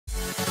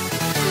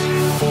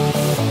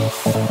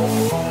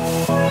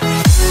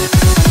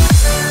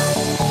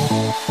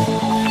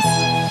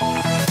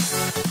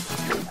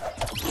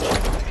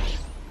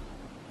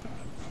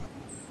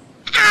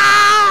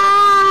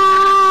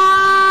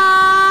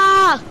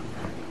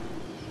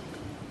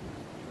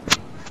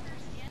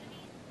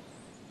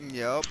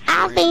Oh,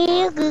 I green feel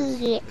markers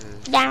good.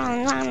 is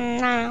Down, down,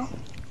 down.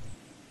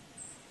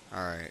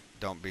 Alright,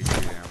 don't be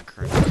too damn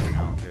cringy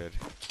now, kid.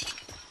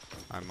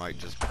 I might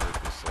just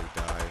purposely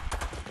die.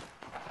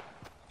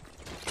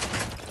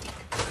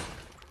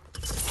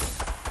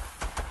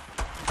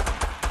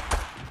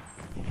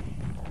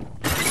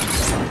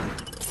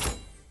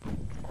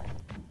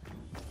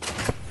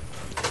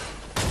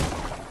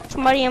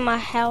 Somebody in my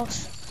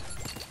house.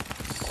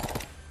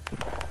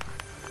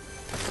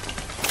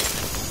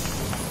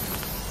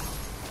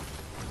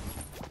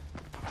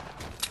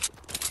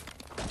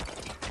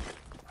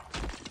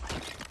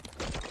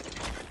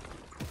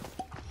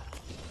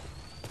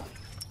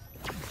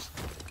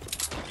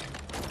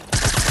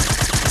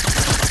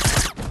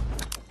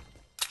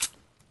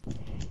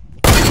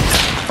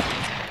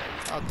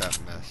 How'd that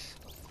miss?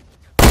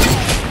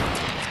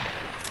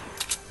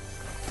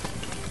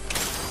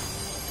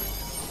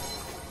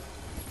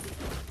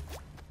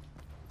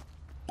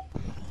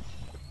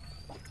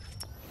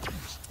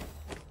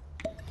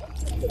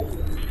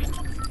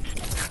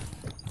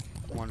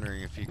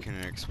 Wondering if you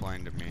can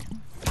explain to me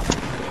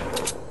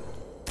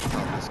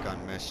how this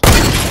gun missed you.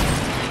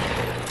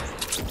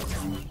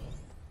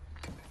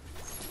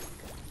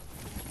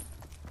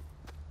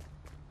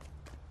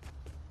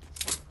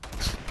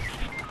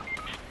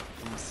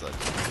 I'm such a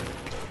dick.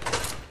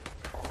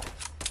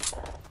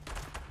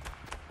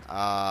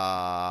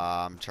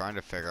 I'm trying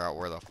to figure out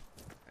where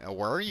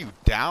are you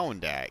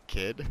downed at,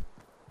 kid?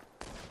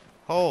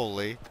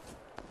 Holy.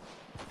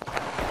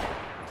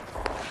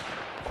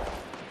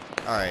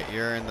 Alright,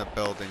 you're in the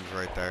buildings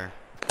right there.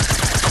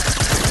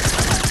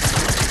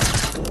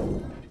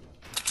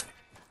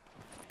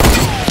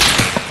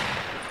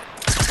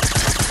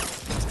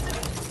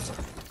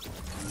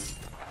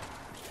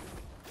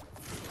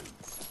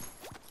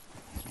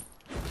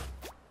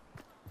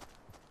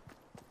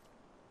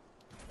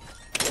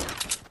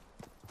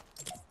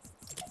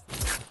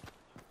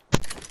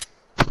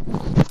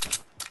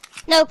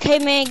 No, okay,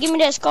 man, give me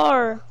that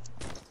scar.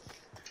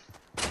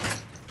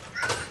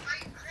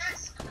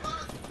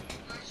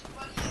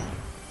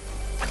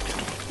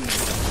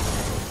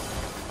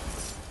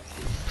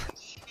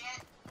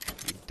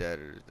 You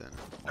deader than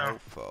a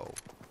mofo.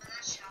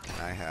 Can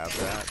I have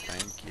that?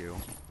 Thank you.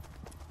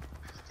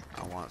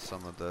 I want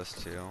some of this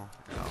too,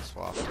 and I'll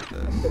swap to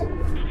this.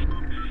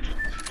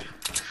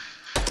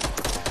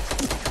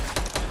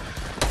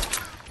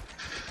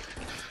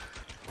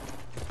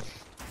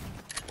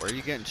 Where are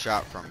you getting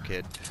shot from,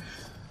 kid?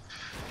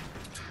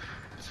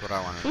 That's what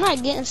I want to I'm know.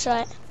 not getting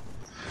shot.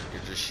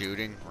 You're just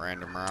shooting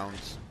random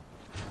rounds?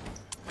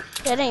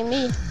 That ain't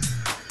me.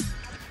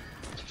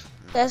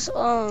 That's,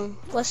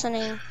 what's the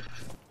name?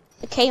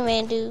 The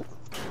K-Man dude.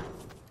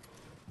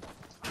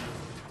 Oh,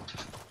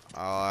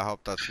 I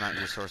hope that's not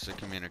your source of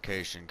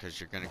communication, because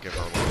you're going to give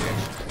our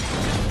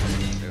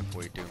location if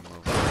we do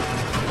move on.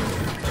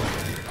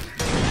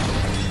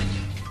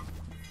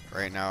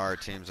 Right now our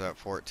team's at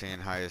 14,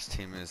 highest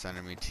team is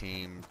enemy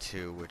team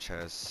 2, which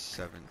has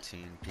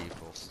 17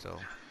 people still.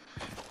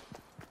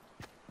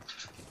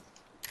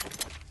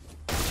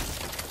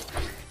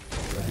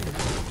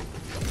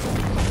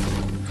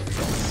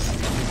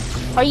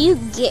 Are you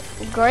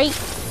great?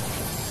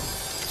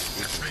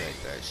 You can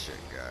take that shit,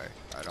 guy.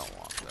 I don't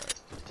want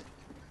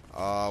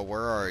that.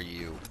 Where are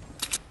you?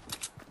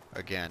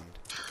 Again,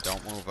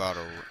 don't move out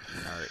of...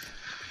 Alright,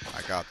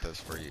 I got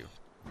this for you.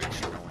 Make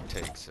sure no one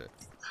takes it.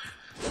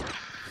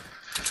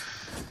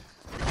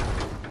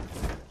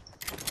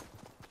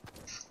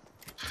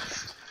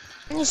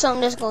 I need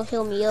something that's gonna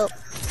heal me up.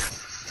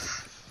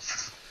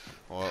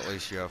 Well, at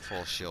least you have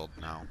full shield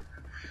now.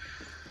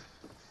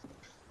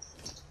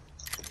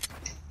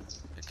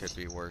 It could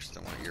be worse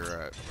than what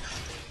you're at.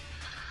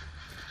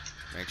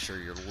 Make sure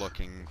you're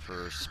looking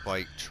for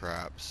spike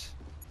traps.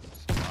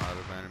 There's a lot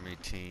of enemy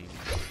teams.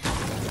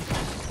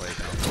 Lay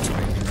down the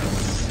spike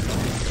traps.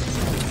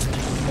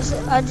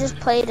 I just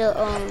played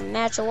a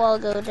match a while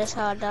ago. That's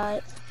how I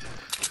died.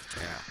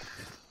 Yeah.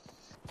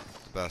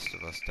 The best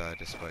of us died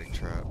to spike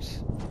traps.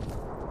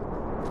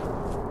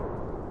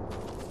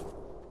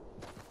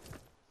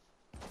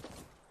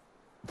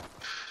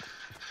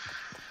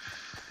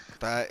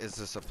 That is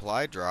the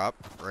supply drop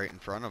right in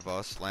front of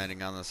us,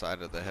 landing on the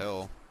side of the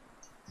hill.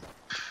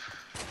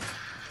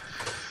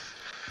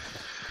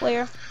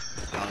 Where?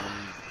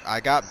 I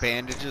got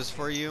bandages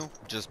for you.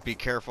 Just be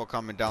careful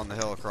coming down the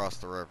hill across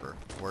the river.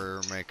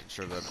 We're making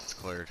sure that it's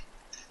cleared.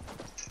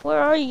 Where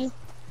are you?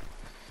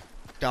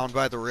 Down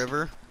by the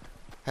river,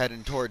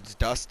 heading towards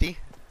Dusty.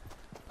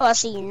 Oh, I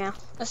see you now.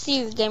 I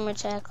see your gamer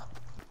tag.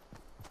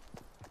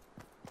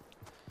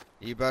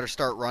 You better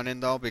start running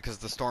though, because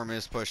the storm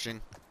is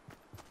pushing.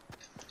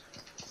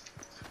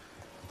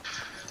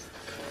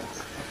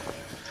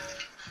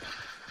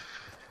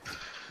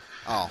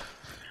 Oh,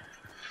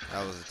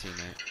 that was a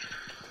teammate.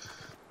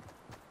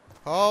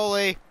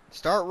 Holy,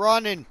 start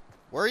running.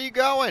 Where are you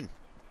going?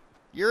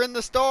 You're in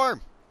the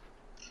storm.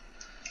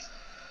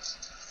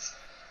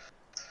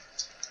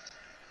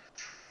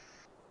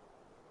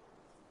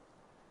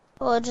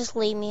 Oh, just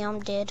leave me. I'm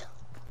dead.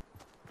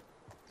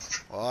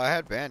 Well, I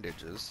had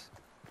bandages.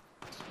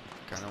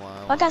 Kind of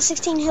why I got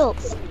 16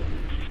 health.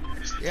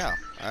 Yeah,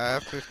 I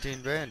have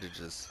 15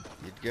 bandages.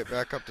 You'd get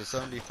back up to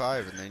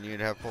 75 and then you'd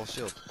have full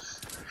shield.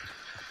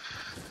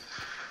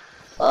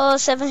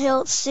 7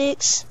 health,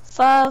 6,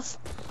 5,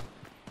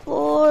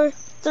 4,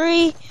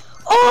 3.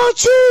 Oh,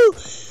 2!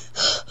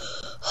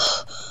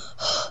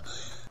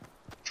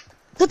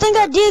 Good thing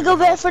I did go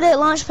back for that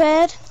launch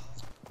pad.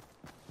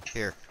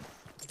 Here.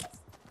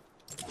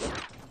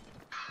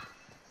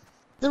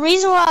 The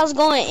reason why I was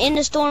going in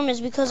the storm is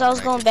because I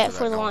was going back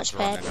for the launch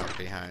pad. I'm running up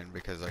behind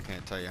because I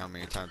can't tell you how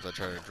many times I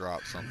try to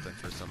drop something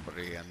for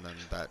somebody and then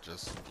that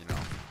just, you know.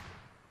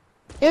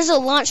 There's a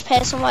launch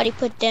pad somebody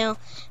put down.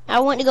 I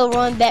went to go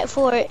run back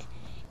for it,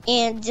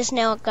 and just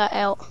now it got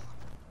out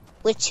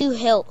with 2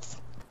 health.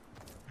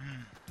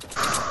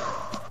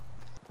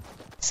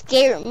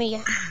 Scared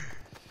me.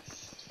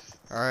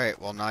 Alright,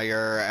 well now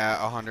you're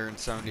at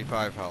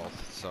 175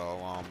 health. So,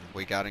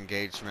 we got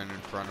engagement in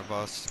front of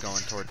us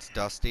going towards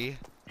Dusty.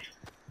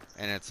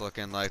 And it's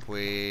looking like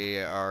we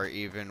are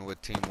even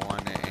with Team 1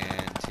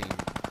 and Team 2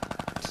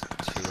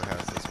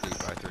 has us beat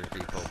by 3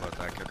 people, but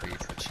that could be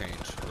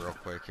changed real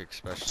quick,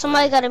 especially...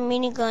 Somebody got a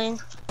minigun.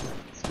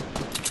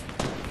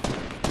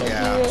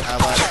 Yeah, I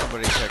let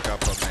somebody pick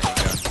up a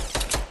minigun.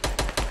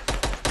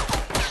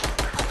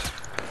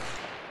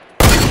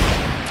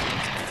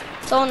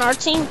 So on our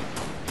team?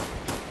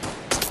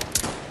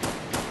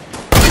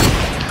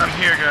 I'm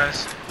here,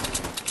 guys.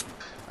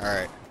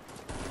 Alright.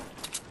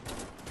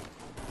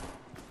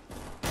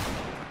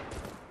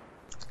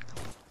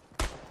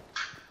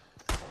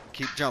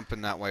 Keep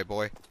jumping that way,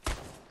 boy.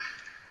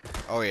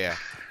 Oh yeah.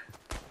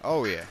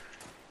 Oh yeah.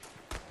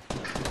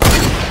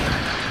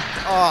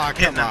 Oh,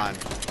 come on.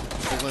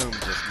 Bloom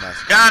just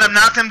messed. Got him,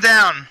 knocked him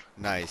down.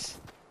 Nice.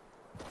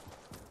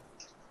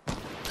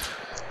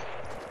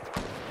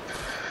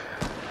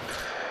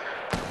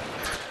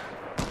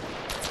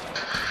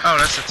 Oh,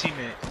 that's a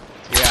teammate.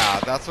 Yeah,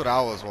 that's what I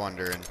was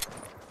wondering.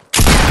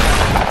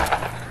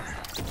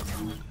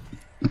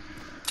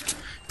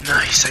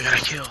 Nice, I got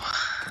a kill.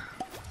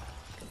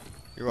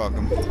 You're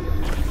welcome.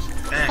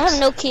 Thanks. I have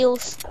no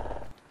kills.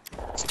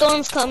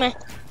 Storm's coming.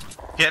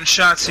 Getting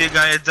shot, see a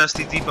guy at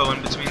Dusty Depot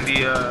in between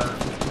the,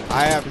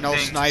 I have no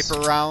things. sniper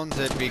rounds.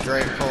 It'd be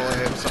grateful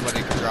if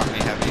somebody could drop me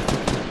heavy.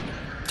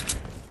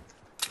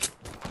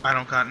 I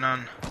don't got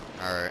none.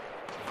 Alright.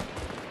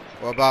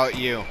 What about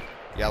you?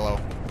 Yellow.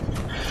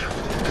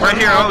 Right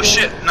here, oh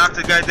shit, knocked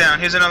the guy down.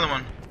 Here's another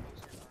one.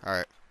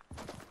 Alright.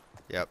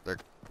 Yep, they're...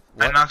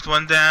 I What? knocked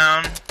one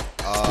down.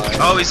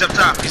 Oh, He's up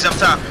top, he's up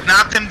top.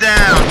 Knocked him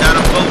down, got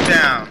them both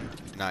down.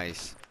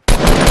 nice.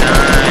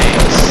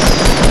 Nice.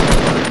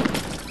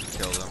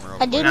 Kill them real I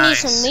quick. do need Nice.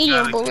 some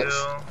medium Got a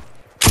bullets. kill.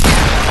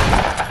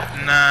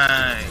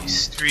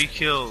 Nice. 3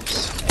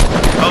 kills.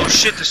 Oh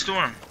shit, the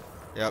storm.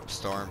 Yep,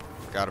 storm.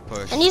 Gotta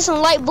push. I need some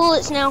light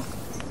bullets now.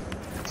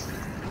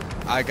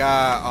 I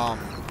got,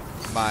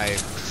 my...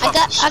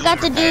 I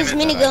got the dude's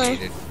that I minigun.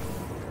 needed.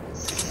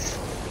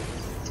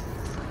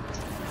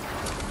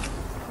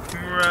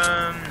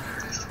 Run.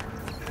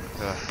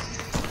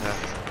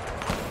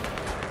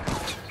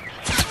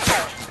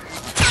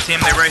 Damn,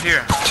 they're right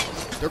here.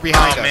 They're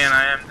behind us. Oh man,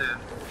 I am dead.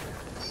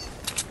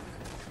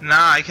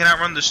 Nah, I cannot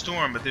run the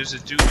storm, but there's a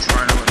dude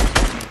trying to run.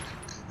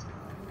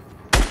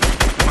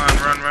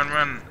 Come on,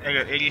 run. I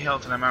got 80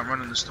 health and I'm out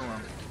running the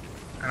storm.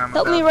 And I'm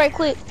Help me right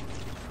quick.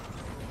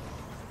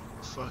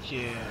 Fuck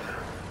yeah.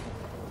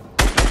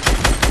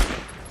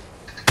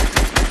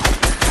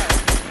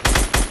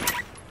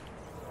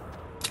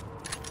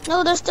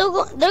 No,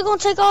 they're gonna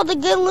take all the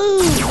good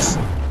loot.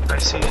 I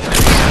see it.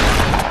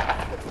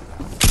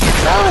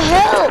 No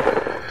help.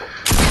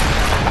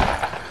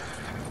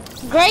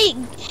 Great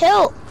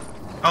help.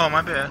 Oh,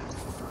 my bad.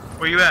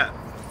 Where you at?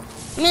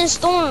 I'm in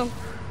storm.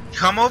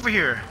 Come over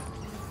here.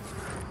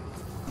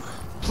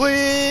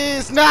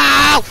 Please,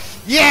 no!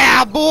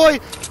 Yeah, boy!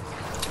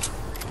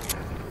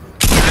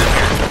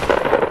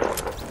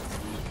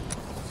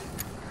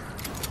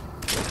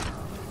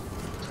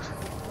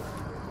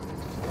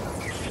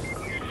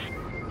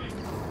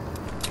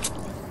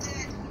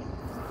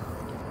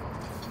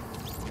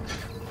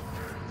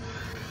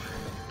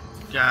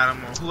 Got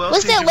him. Who else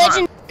What's did that you want?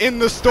 legend? In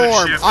the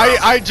storm. shit, bro.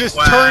 I just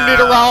turned it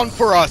around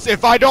for us.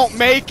 If I don't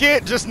make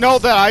it, just know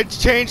that I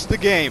changed the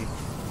game.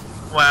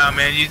 Wow,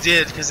 man, you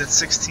did, because it's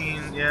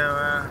 16.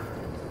 Yeah,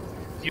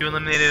 you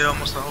eliminated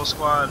almost the whole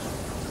squad.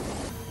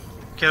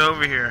 Get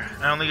over here.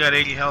 I only got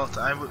 80 health.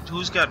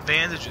 Who's got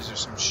bandages or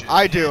some shit?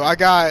 I do. I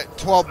got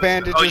 12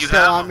 bandages you still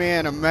have on them? me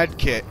and a med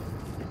kit.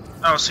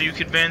 Oh, so you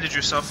could bandage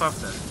yourself up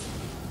then?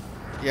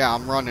 Yeah,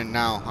 I'm running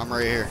now. I'm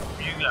right here.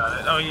 You got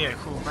it. Oh yeah,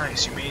 cool,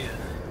 nice. You made it.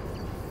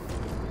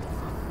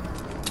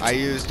 I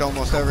used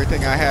almost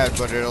everything I had,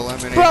 but it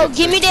eliminated. Bro,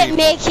 give me 6 that people.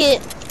 med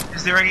kit.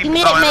 Is there any? Give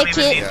me Oh, that I don't med even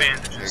kit. need Yeah, there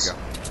you bandages. go.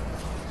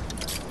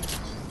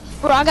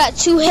 Bro, I got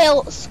 2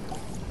 health.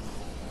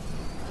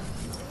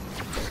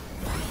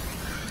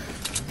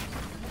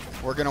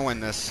 We're gonna win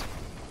this.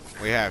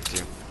 We have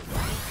to.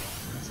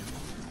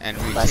 And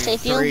we But say team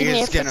if you don't 3 give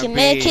me is a gonna freaking be,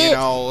 med kit. you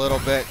know, a little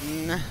bit,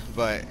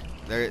 but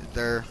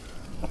They're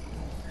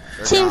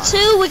Team gone.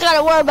 2, we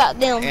gotta worry about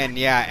them. And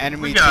yeah,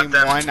 enemy We got team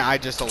them. 1, I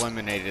just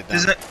eliminated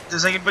them.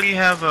 Does anybody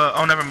have a?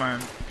 Oh, never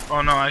mind.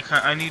 Oh no, I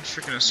can't. I need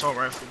freaking assault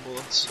rifle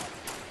bullets.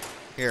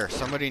 Here,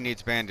 somebody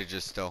needs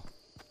bandages still.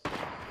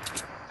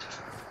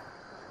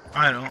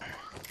 I don't.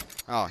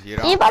 Oh, you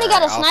don't? Anybody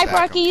got a Alright, I'll sniper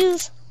I stack can 'em.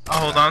 use? I'll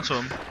hold on to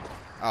him.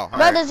 Oh, Bro,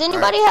 alright, does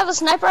anybody have a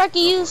sniper I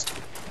can use?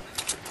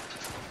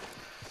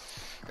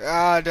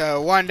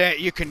 The one that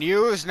you can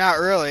use? Not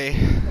really.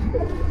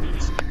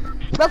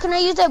 Bro, can I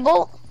use that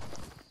bolt?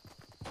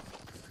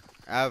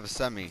 I have a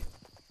semi.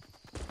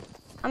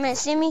 I mean,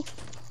 semi.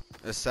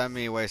 The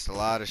semi wastes a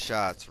lot of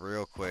shots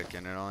real quick,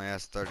 and it only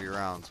has 30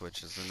 rounds,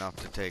 which is enough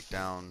to take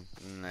down.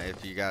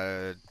 If you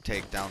gotta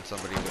take down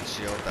somebody with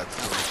shield, that's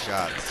 20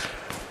 shots.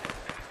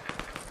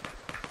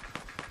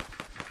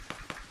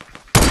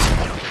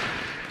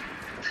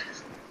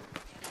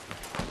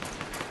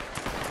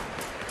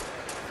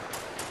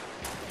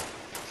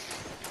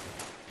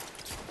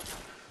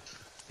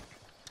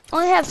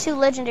 Only have 2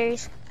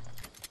 legendaries.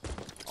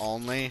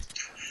 Only?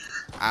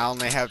 I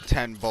only have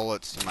 10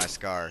 bullets to my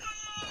scar.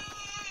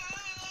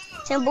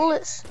 10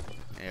 bullets.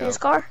 In Yep. his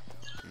car.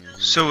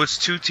 So it's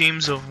 2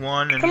 teams of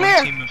 1 and Come 1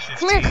 here. team of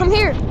 15. Come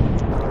here.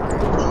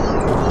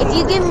 If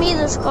you give me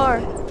the scar,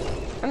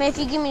 I mean, if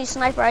you give me the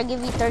sniper, I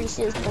give you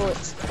 36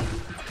 bullets.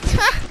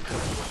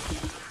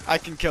 I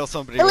can kill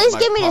somebody At with least my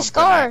give me the pump,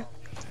 scar.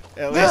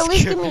 but At No,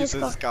 least give me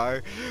the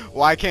scar.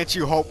 Why can't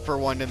you hope for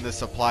one in the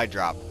supply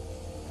drop?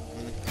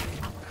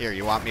 Here,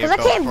 you want me to Because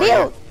I build can't for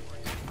build.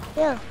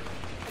 you? Yeah.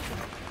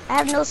 I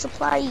have no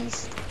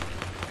supplies.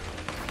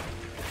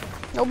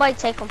 Nobody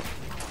take them.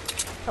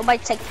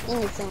 Nobody take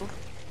anything.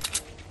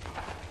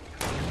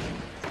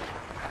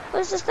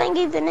 Where's this thing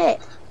even at?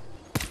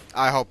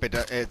 I hope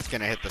it's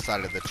gonna hit the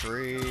side of the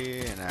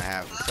tree, and I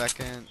have a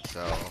second,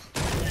 so.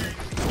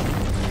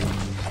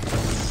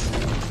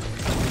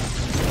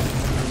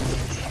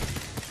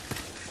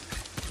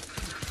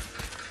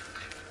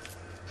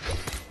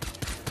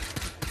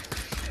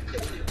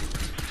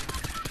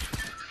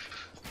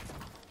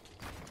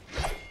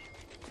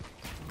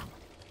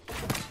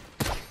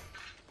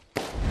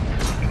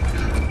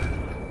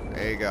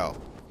 There you go.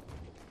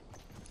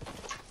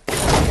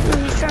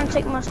 He's trying to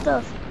take my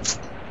stuff.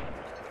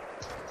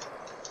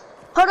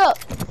 Hold up.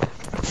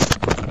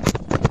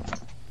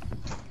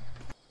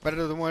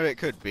 Better than what it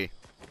could be.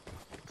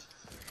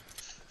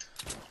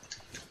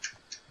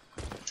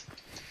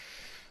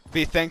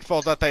 Be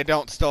thankful that they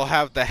don't still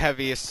have the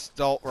heaviest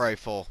assault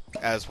rifle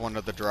as one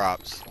of the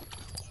drops,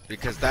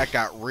 because that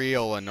got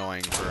real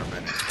annoying for a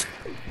minute.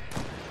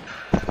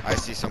 I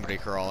see somebody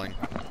crawling.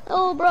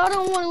 Oh, bro, I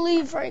don't want to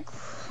leave, Frank.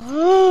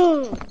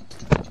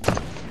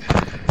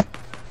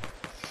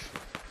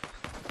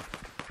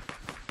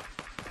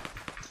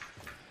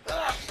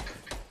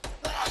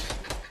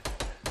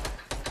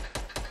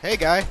 Hey,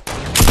 guy.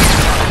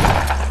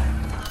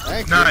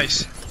 Thank you.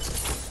 Nice.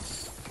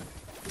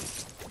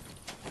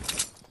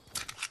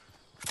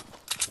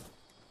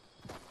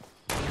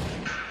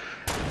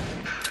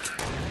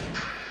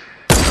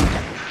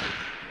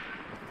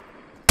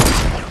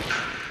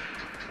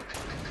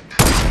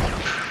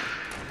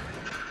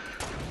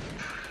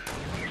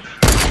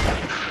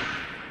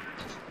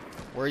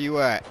 Where you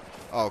at?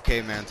 Oh,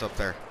 caveman's up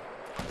there.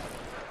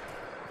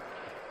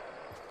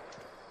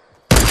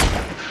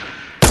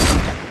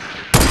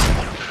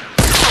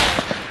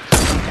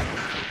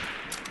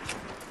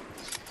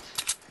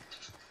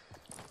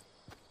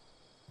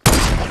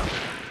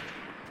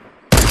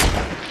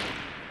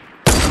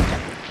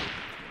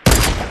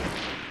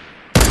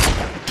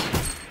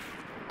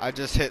 I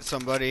just hit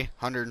somebody,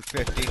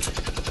 150.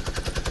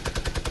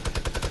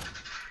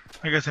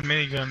 I got the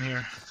minigun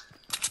here.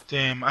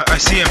 Damn, I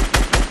see him.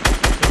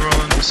 They're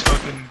rolling this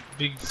fucking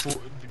big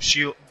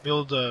shield,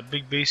 build a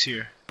big base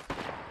here.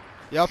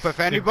 Yup, if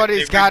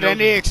anybody's got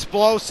any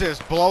explosives,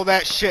 blow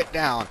that shit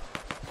down.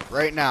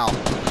 Right now.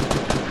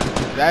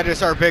 That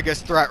is our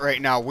biggest threat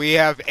right now. We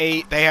have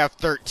 8, they have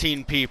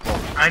 13 people.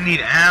 I need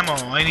ammo.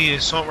 I need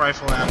assault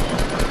rifle ammo.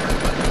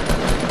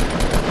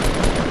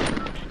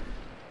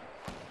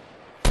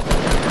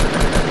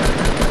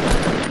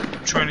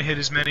 I'm trying to hit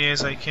as many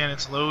as I can.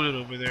 It's loaded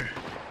over there.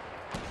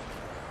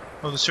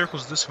 Oh, the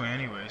circle's this way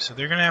anyway, so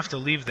they're gonna have to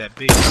leave that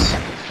base.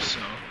 So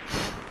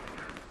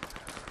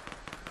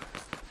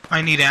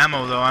I need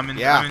ammo though. I'm in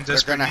They're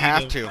desperate gonna need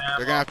have of to. ammo.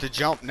 They're gonna have to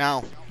jump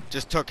now.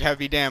 Just took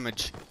heavy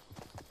damage.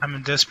 I'm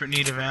in desperate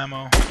need of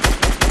ammo.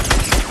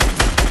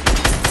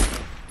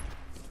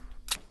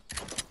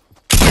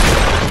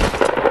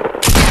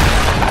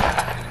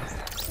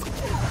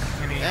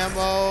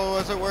 Ammo,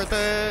 was it worth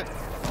it?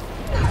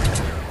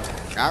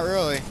 Not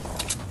really.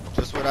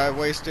 Just what I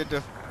wasted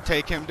to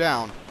take him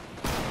down.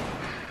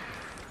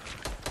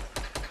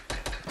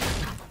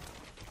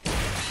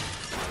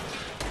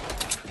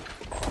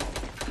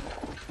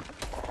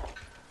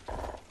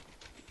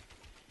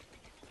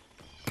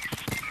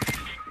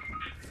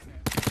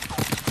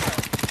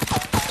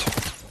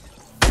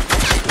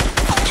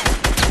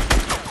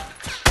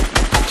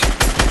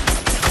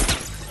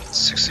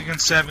 Six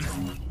against 7.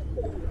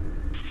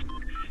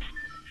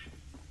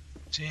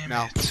 Damn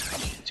No. it. I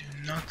can't do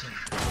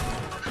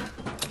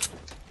nothing.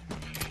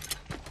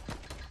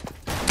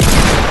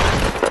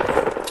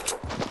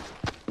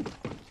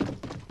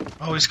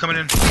 Oh, he's coming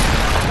in.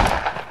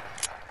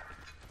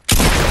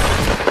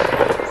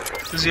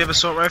 Does he have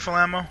assault rifle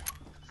ammo?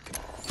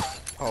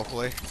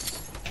 Hopefully.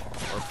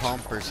 Or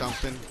pump or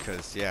something,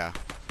 because, yeah.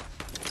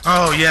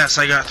 Oh, yes,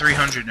 I got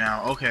 300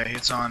 now. Okay,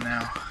 it's on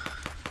now.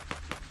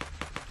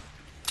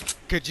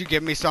 Could you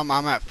give me some?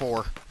 I'm at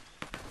 4.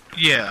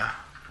 Yeah.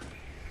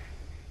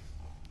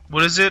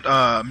 What is it?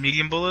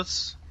 Medium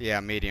bullets? Yeah,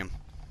 medium.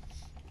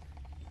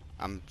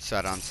 I'm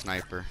set on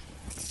sniper.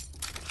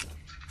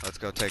 Let's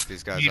go take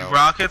these guys Need out.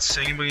 rockets?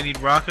 Anybody need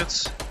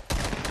rockets?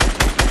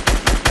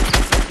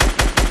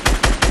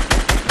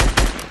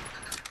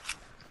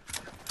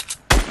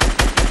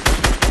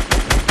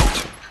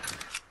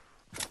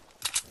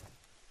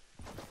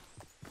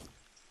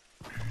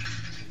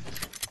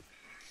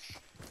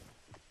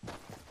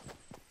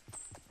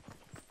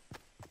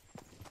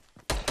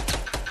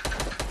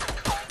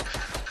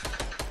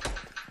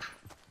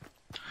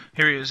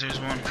 Here he is, there's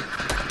one.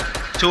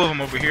 2 of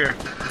them over here.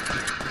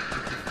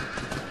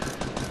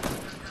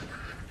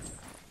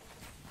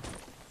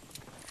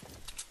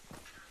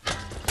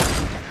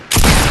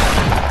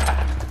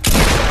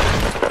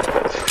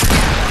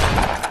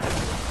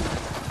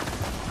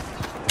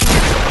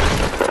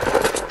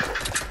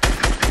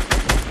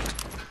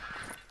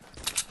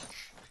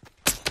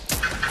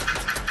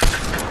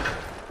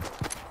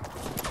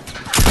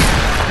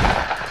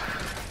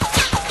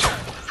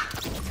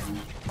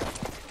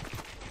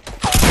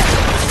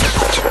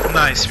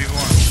 Nice, we